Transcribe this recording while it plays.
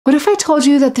What if I told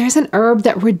you that there's an herb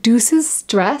that reduces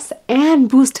stress and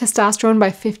boosts testosterone by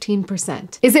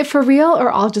 15%? Is it for real or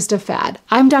all just a fad?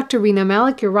 I'm Dr. Rena,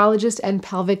 Malik, urologist and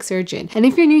pelvic surgeon. And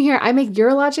if you're new here, I make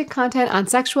urologic content on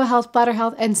sexual health, bladder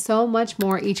health, and so much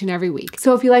more each and every week.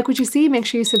 So if you like what you see, make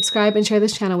sure you subscribe and share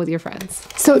this channel with your friends.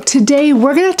 So today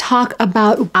we're gonna talk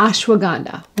about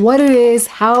ashwagandha, what it is,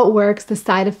 how it works, the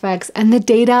side effects, and the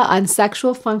data on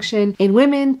sexual function in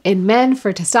women, in men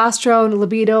for testosterone,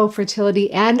 libido,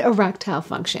 fertility, and erectile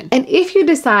function. And if you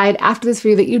decide after this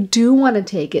video that you do want to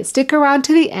take it, stick around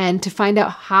to the end to find out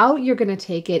how you're going to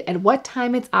take it, at what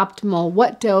time it's optimal,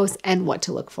 what dose, and what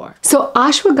to look for. So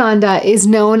ashwagandha is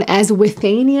known as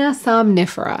Withania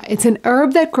somnifera. It's an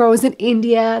herb that grows in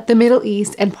India, the Middle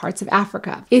East, and parts of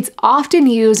Africa. It's often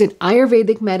used in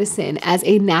Ayurvedic medicine as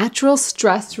a natural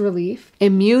stress relief,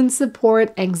 immune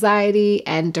support, anxiety,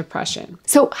 and depression.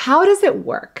 So how does it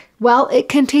work? Well, it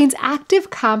contains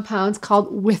active compounds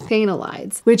called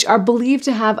withanolides, which are believed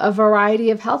to have a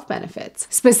variety of health benefits.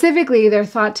 Specifically, they're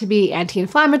thought to be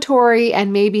anti-inflammatory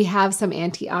and maybe have some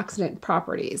antioxidant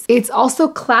properties. It's also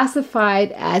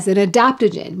classified as an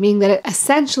adaptogen, meaning that it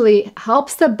essentially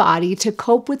helps the body to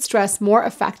cope with stress more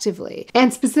effectively,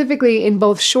 and specifically in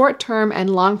both short-term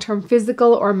and long-term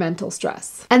physical or mental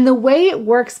stress. And the way it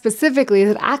works specifically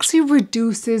is it actually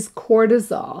reduces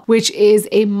cortisol, which is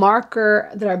a marker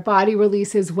that our body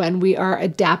releases when we are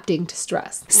adapting to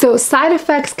stress. So side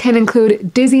effects can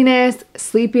include dizziness,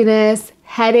 sleepiness,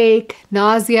 headache,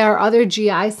 nausea, or other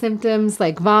GI symptoms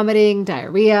like vomiting,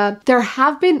 diarrhea. There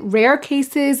have been rare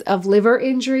cases of liver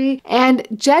injury and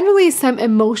generally some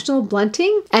emotional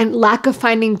blunting and lack of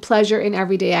finding pleasure in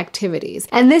everyday activities.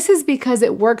 And this is because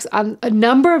it works on a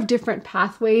number of different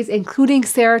pathways, including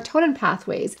serotonin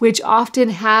pathways, which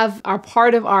often are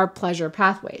part of our pleasure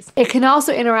pathways. It can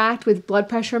also interact with blood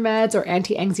pressure meds or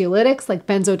anti-anxiolytics like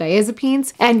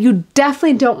benzodiazepines. And you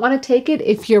definitely don't want to take it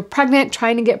if you're pregnant,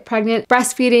 trying to get pregnant,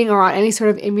 breastfeeding, or on any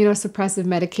sort of immunosuppressive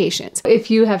medications.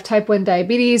 If you have type 1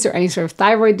 diabetes or any sort of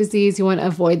thyroid disease, you want to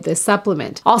avoid this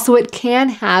supplement. Also, it can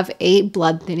have a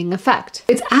blood thinning effect.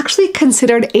 It's actually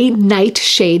considered a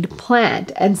nightshade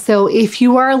plant. And so if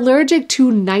you are allergic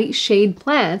to nightshade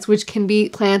plants, which can be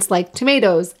plants like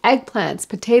tomatoes, eggplants,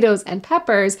 potatoes, and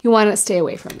peppers, you want to stay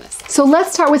away from this. So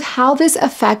let's start with how this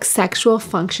affects sexual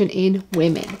function in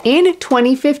women. In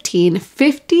 2015,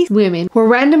 50 women were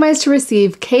randomized to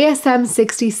receive KSM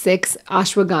 66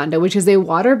 ashwagandha, which is a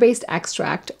water-based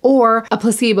extract, or a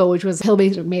placebo, which was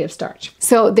pill-based made of starch.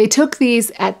 So they took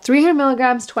these at 300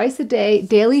 milligrams twice a day,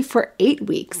 daily for 8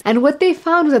 weeks. And what they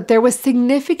found was that there was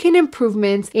significant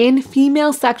improvements in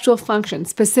female sexual function,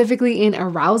 specifically in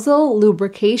arousal,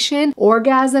 lubrication,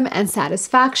 orgasm, and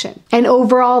satisfaction. And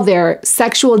overall, their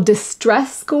sexual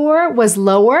distress score was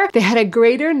lower. They had a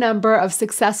greater number of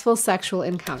successful sexual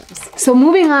encounters. So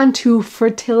moving on to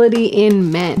fertility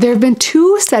in men. There have been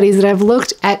 2 studies that have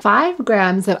looked at 5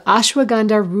 grams of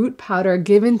ashwagandha root powder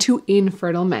given to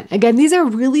infertile men. Again, these are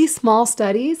really small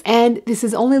studies, and this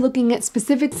is only looking at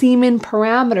specific semen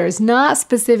parameters, not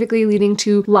specifically leading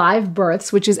to live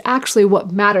births, which is actually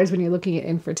what matters when you're looking at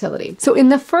infertility. So in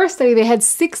the first study, they had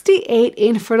 68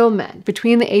 infertile men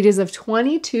between the ages of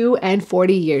 22 and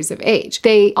 40 years of age.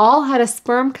 They all had a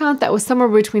sperm count that was somewhere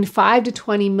between 5 to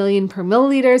 20 million per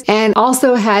milliliters, and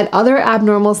also had other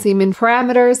abnormal semen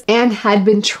parameters, and had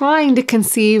been trying to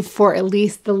conceive for at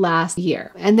least the last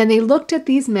year. And then they looked at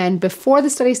these men before the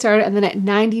study started and then at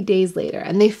 90 days later.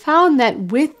 And they found that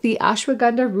with the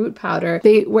ashwagandha root powder,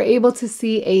 they were able to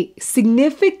see a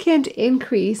significant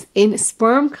increase in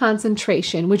sperm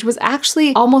concentration, which was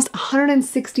actually almost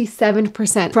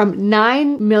 167%, from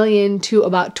 9 million to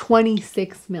about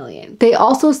 26 million. They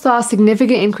also saw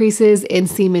significant increases in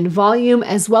semen volume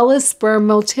as well as sperm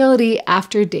motility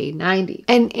after day 90.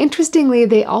 And interestingly,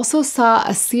 they also saw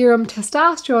a serum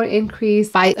testosterone increase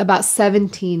by about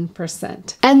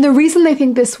 17%. And the reason they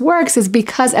think this works is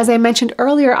because, as I mentioned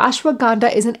earlier,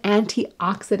 ashwagandha is an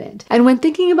antioxidant. And when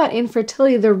thinking about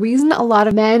infertility, the reason a lot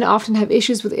of men often have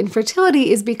issues with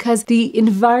infertility is because the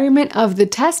environment of the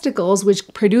testicles, which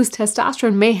produce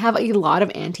testosterone, may have a lot of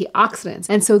antioxidants.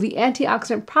 And so the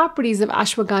antioxidant properties of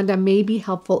ashwagandha may be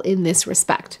helpful in this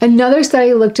respect. Another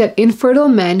study looked at infertile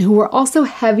men who were also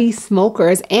heavy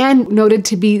smokers and noted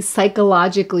to be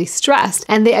psychologically stressed.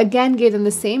 And they again gave them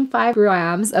the same 5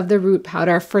 grams of the root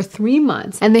powder for 3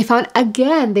 months. And they found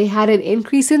again they had an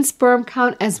increase in sperm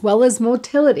count as well as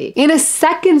motility. In a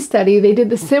second study, they did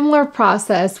the similar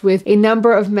process with a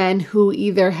number of men who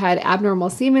either had abnormal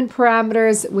semen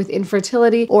parameters with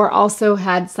infertility or also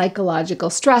had psychological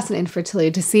stress and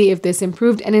infertility to see if this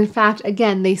improved. And in fact,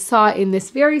 again, they saw in this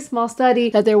very small study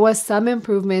that there was some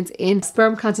improvements in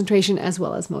sperm concentration as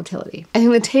well as motility. I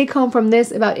think the take home from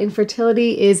this about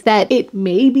infertility is that it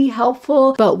may be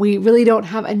helpful, but we really don't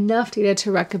have enough data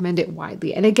to recommend it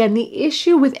widely. And again, the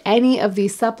issue with any of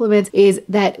these supplements is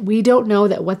that we don't know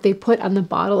that what they put on the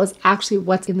bottle is actually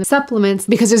what's in the supplements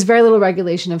because there's very little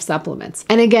regulation of supplements.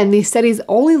 And again, these studies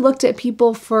only looked at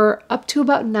people for up to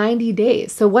about 90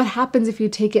 days. So what happens if you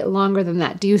take it longer than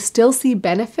that? Do you still see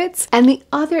benefits? And the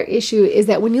other issue is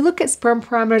that when you look at sperm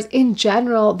parameters in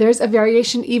general, there's a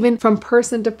variation even from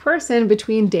person to person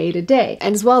between day to day.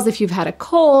 And as well as if you've had a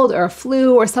cold or a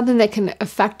flu or something that can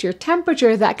affect your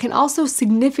temperature, that can also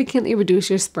significantly reduce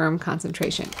your sperm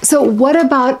concentration. So what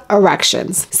about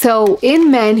erections? So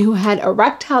in men who had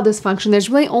erectile dysfunction, there's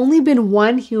really only been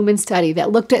one human study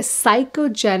that looked at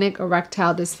psychogenic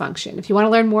erectile dysfunction. If you want to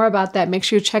learn more about that, make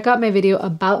sure you check out my video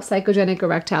about psychogenic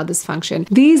erectile dysfunction.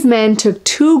 These men took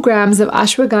 2 grams of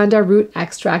ashwagandha root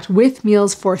extract with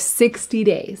meals for 60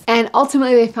 days. And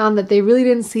ultimately they found that they really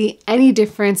didn't see any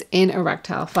difference in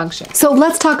erectile function. So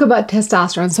let's talk about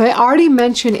testosterone. So I already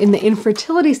mentioned in the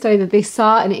infertility study that they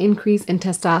saw an increase in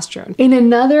testosterone. In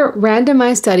another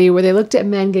randomized study where they looked at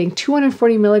men getting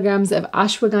 240 milligrams of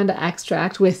ashwagandha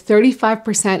extract with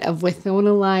 35% of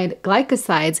withanolide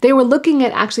glycosides, they were looking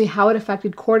at actually how it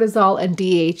affected cortisol and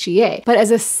DHEA. But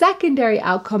as a secondary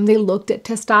outcome, they looked at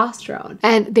testosterone.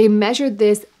 And they measured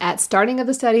this at starting of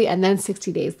the study and then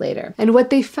 60 days later. And what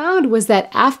they found was that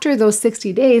after those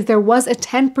 60 days, there was a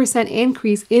 10%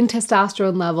 increase in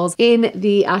testosterone levels in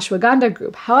the ashwagandha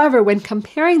group. However, when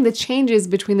comparing the changes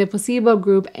between the placebo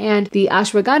group and the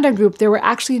ashwagandha group, they were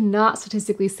actually not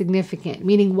statistically significant,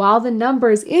 meaning while the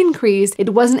numbers increased,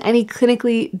 it wasn't any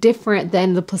clinically different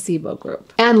than the placebo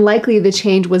group. And likely the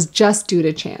change was just due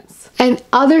to chance. And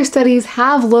other studies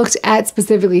have looked at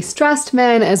specifically stressed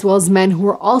men as well as men who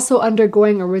were also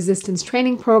undergoing a resistance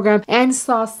training program and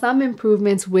saw some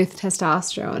improvements with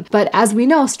testosterone. But as we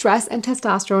know, stress and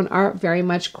testosterone are very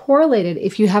much correlated.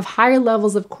 If you have higher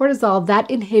levels of cortisol, that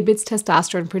inhibits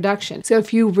testosterone production. So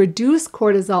if you reduce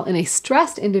cortisol in a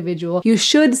stressed individual, you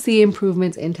should see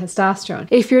improvements in testosterone.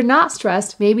 If you're not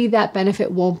stressed, maybe that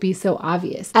benefit won't be so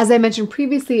obvious. As I mentioned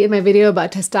previously in my video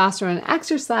about testosterone and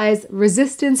exercise,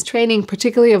 resistance training,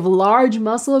 particularly of large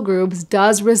muscle groups,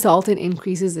 does result in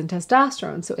increases in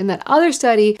testosterone. So in that other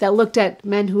study that looked at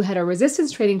men who had a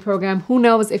resistance training program, who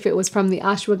knows if it was from the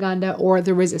ashwagandha or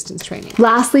the resistance training.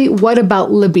 Lastly, what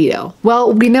about libido?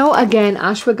 Well, we know again,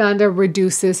 ashwagandha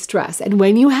reduces stress. And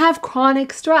when you have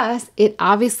chronic stress, it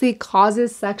obviously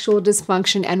causes sexual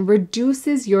dysfunction and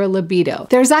reduces your libido.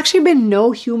 There's actually been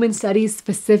no human studies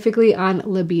specifically on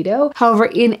libido. However,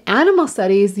 in animal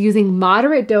studies using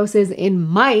moderate doses in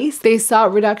mice, they saw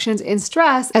reductions in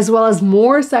stress as well as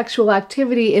more sexual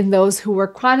activity in those who were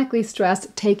chronically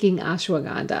stressed taking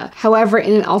ashwagandha. However,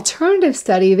 in an alternative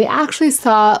study, they actually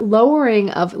saw lowering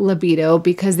of libido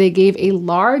because they gave a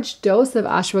large dose of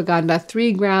ashwagandha,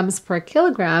 3 grams per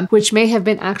kilogram, which may have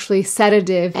been actually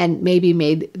sedative and maybe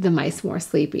made the mice more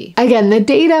sleepy. Again, the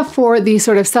data for these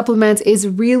sort of supplements is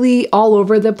really all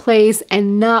over the place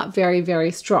and not very,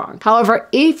 very strong. However,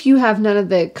 if you have none of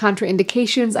the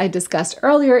contraindications I discussed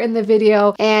earlier in the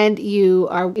video and you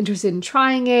are interested in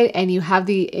trying it and you have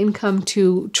the income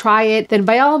to try it, then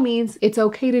by all means, it's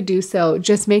okay to do so.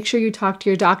 Just make sure you talk to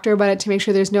your doctor about it to make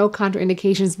sure there's no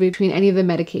contraindications between any of the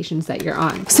medications that you're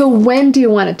on. So when do you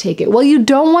want to take it? Well, you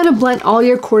don't want to blend all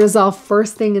your cortisol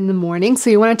first thing in the morning. So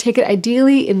you want to take it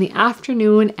ideally in the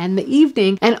afternoon and the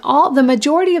evening. And the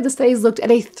majority of the studies looked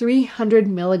at a 300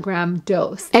 milligram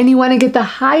dose. And you want to get the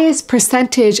highest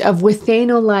percentage of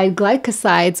withanolide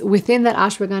glycosides within that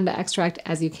ashwagandha extract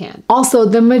as you can. Also,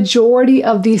 the majority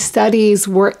of these studies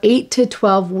were 8 to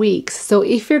 12 weeks. So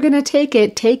if you're going to take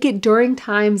it during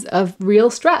times of real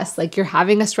stress, like you're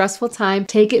having a stressful time,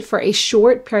 take it for a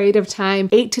short period of time,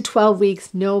 8 to 12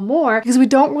 weeks, no more, because we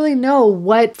don't really know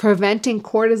what preventing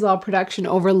cortisol production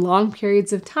over long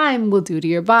periods of time will do to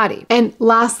your body. And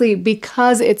lastly,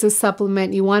 because it's a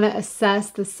supplement, you want to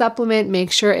assess the supplement,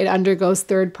 make sure it undergoes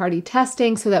third-party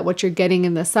testing so that what you're getting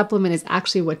in the supplement is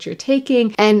actually what you're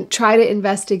taking. and try to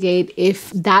investigate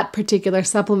if that particular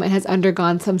supplement has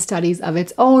undergone some studies of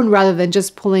its own rather than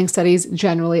just pulling studies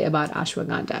generally about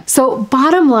ashwagandha. So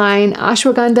bottom line,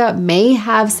 ashwagandha may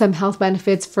have some health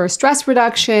benefits for stress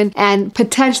reduction and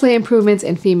potentially improvements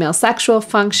in female sexual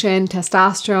function,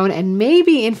 testosterone, and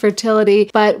maybe infertility,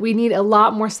 but we need a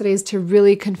lot more studies to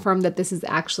really confirm that this is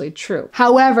actually true.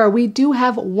 However, we do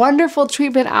have wonderful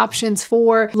treatment options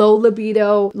for low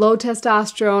libido, low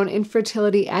testosterone,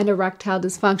 infertility, and erectile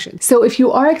dysfunction. So if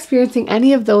you are experiencing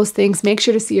any of those things, make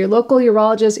sure to see your local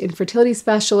urologist, infertility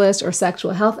specialist, or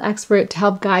sexual health expert to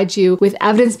help guide you with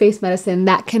evidence-based medicine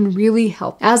that can really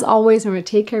help. As always, remember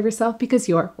to take care of yourself because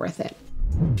you're worth it.